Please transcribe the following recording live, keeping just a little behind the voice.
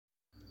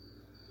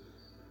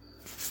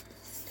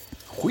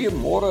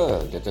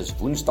Goeiemôre, dit is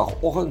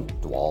Woensdagoggend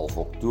 12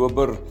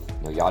 Oktober.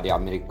 Nou ja, die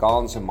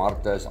Amerikaanse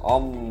markte is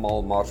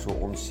almal maar so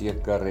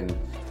onseker en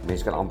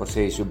mense kan amper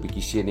sê so 'n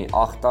bietjie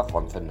senuagtig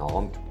want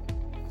vanaand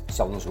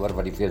sal ons hoor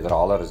wat die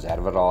Federale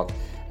Reserveraad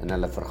in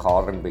hulle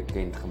vergadering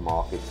bekend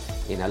gemaak het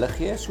en hulle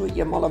gee so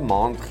eenmal 'n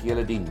maand gee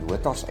hulle die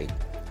notas uit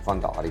van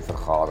daardie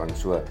vergadering.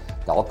 So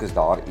dalk is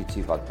daar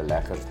ietsie wat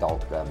beleggers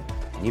dalk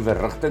nuwe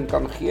rigting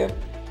kan gee.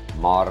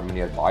 Maar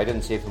meneer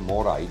Biden sê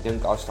vanmôre hy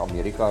dink as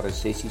Amerika 'n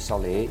resessie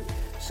sal hê,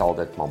 sal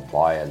dit maar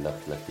baie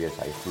ligtelik wees.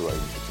 Hy glo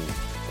eintlik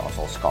daar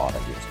sal skade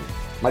wees nie.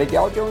 Maar die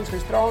Dow Jones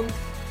gisterand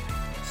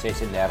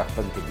 36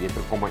 punte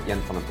beter,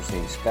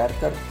 0,1%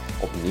 sterker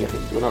op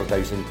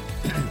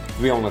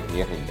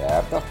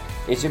 29239.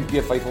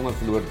 S&P 500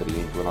 verloor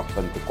 23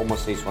 punte,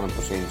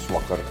 0,6%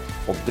 swakker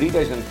op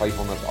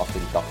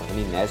 3588 en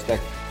die Nasdaq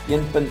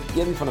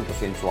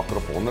 1,1% swakker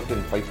op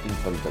 115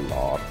 punte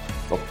laer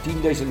op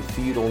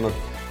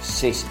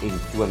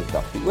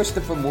 10426. Die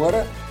ooste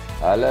vanmôre,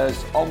 hulle is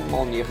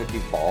almal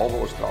negatief behalwe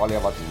Australië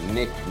wat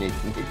net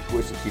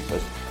positief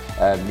is.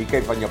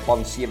 Nikkei van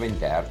Japan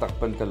 37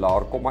 punte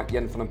laer,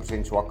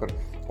 0,1% swakker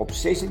op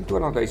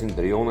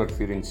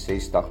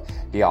 26364.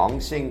 Die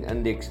Hang Seng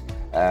Indeks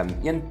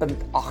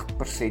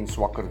 1,8%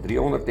 swakker,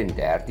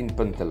 313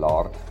 punte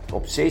laer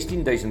op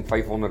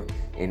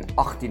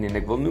 16518 en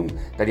ek wil noem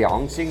dat die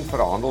Hang Seng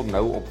verhandel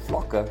nou op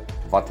vlakke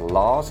wat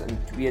laas in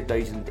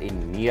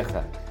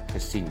 2009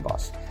 gesien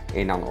was.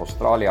 En dan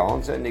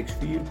Australiaanse indeks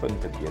 4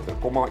 punte beter,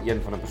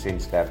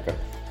 0,1% sterker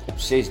op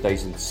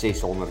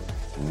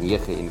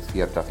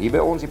 6649. Hier by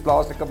ons die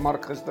plaaslike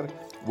mark gister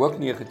ook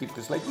negatief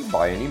gesluit, nie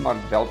baie nie, maar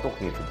wel tog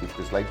negatief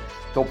gesluit.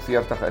 Top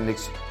 40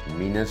 indeks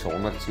minus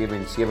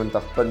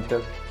 177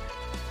 punte,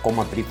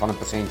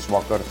 0,3%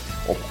 swakker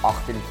op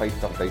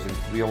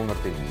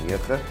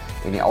 58209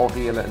 en die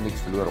algehele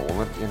indeks verloor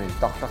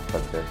 181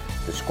 punte,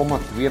 dis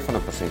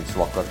 0,2%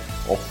 swakker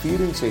op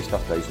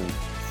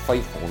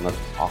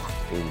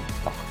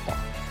 64588.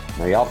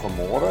 Nou ja,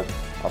 vanmôre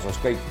as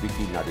ons kyk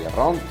bietjie na die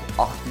rand,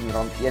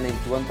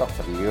 R18.21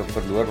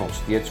 verloor nog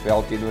steeds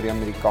wel teenoor die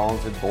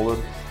Amerikaanse dollar,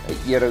 'n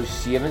euro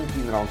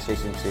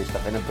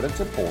R17.66 en 'n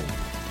Britse pond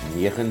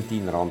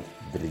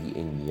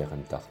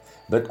R19.93.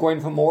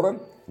 Bitcoin vanmôre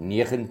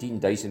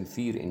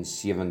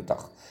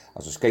 19074.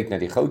 As ons kyk na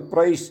die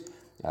goudprys,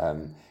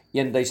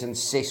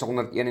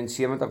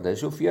 1671, dis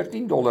so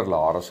 $14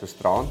 laer as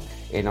gisterand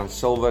en dan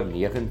silwer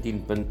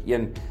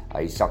 19.1.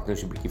 Hy sak nou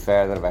so 'n bietjie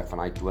verder weg van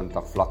hy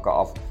 20 vlakke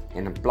af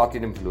en in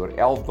platinum verloor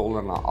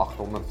 $11 na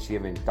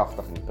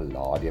 887 en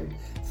palladium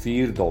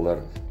 $4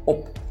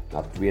 op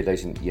na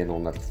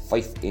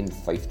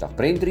 2155.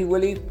 Brent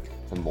olie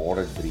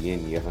vanmôre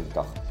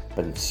 93.71.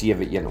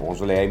 Ons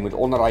wil hê hy moet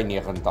onder hy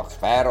 90s,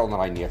 ver onder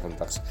hy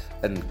 90s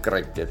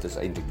inkruip. Dit is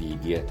eintlik die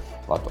idee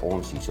wat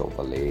ons hierso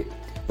wil hê.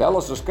 Wel,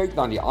 as ons kyk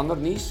na die ander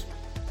nuus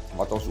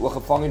wat ons oog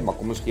gevang het, maar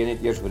kom ons gee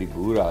net eers vir die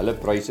boere, hulle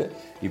pryse.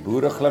 Die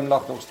boere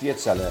glimlag nog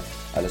steeds,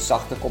 hulle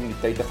sagte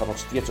kommoditeite gaan nog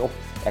steeds op.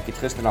 Ek het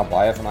gister na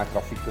baie van daai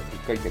grafieke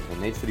gekyk, ek wil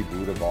net vir die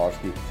boere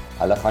waarsku.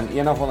 Hulle gaan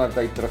eendag van die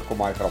tyd terugkom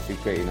daai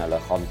grafieke en hulle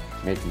gaan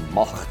met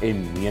mag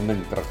en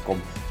mening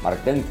terugkom. Maar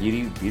ek dink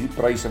hierdie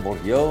pryse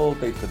word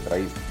heeltyd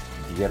gedryf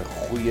deur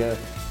goeie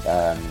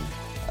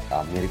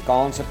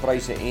Amerikaanse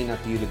pryse en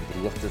natuurlik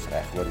droogtes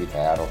reg oor die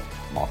wêreld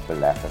maak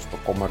beleggers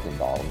bekommerd en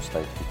daarom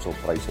styg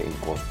voedselpryse en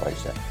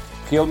kospryse.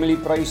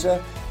 Geelmieliepryse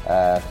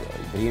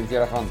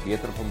R43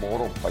 beter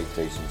vanmôre op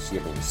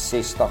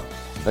 5067.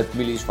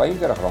 Witmielie is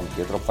R45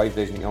 beter op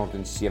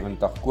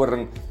 5170.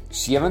 Koring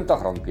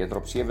R70 beter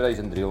op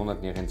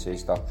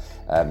 7369.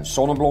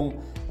 Sonneblom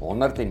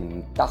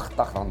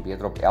R180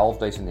 beter op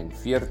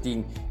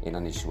 11014 en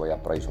dan die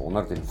sojaprys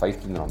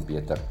R115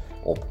 beter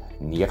op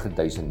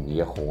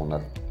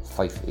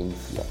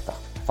 9945.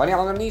 Van die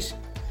ander nuus,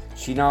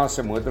 China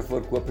se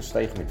motorvoorkope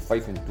styg met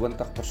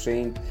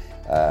 25%.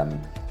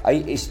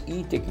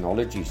 ISE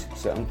Technologies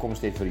se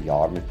inkomste het vir die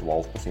jaar met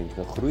 12%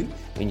 gegroei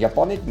en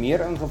Japan het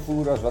meer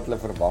ingevoer as wat hulle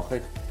verwag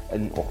het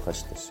in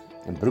Augustus.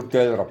 En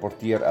Brookdale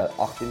rapporteer 'n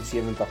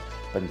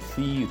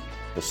 78.4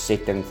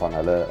 besetting van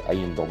hulle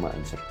eiendomme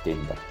in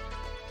September.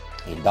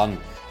 En dan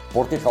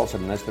Portugal se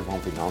minister van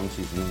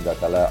Finansies noem dat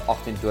hulle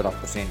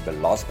 28%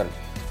 belasting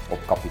op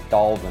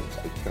kapitaalwins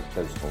uit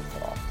kriptos wil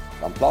vra.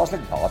 Dan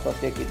plaaslik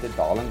Datatech het 'n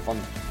daling van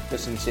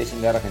tussen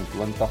 36 en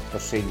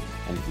 20%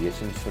 in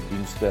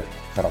besigheidsverdienste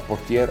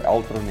gerapporteer.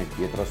 Altron het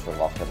beter as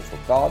verwagte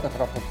resultate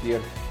gerapporteer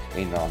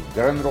en dan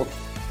Grindrod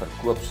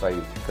verkoop sy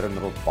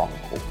Grindrod Bank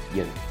op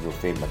 1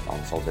 November, dan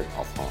sal dit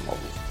afgehandel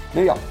wees.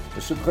 Nou ja,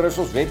 besoek gerus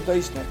ons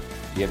webtuiste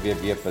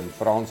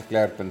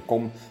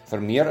www.fransklerk.com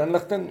vir meer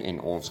inligting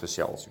en ons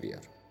gesels weer.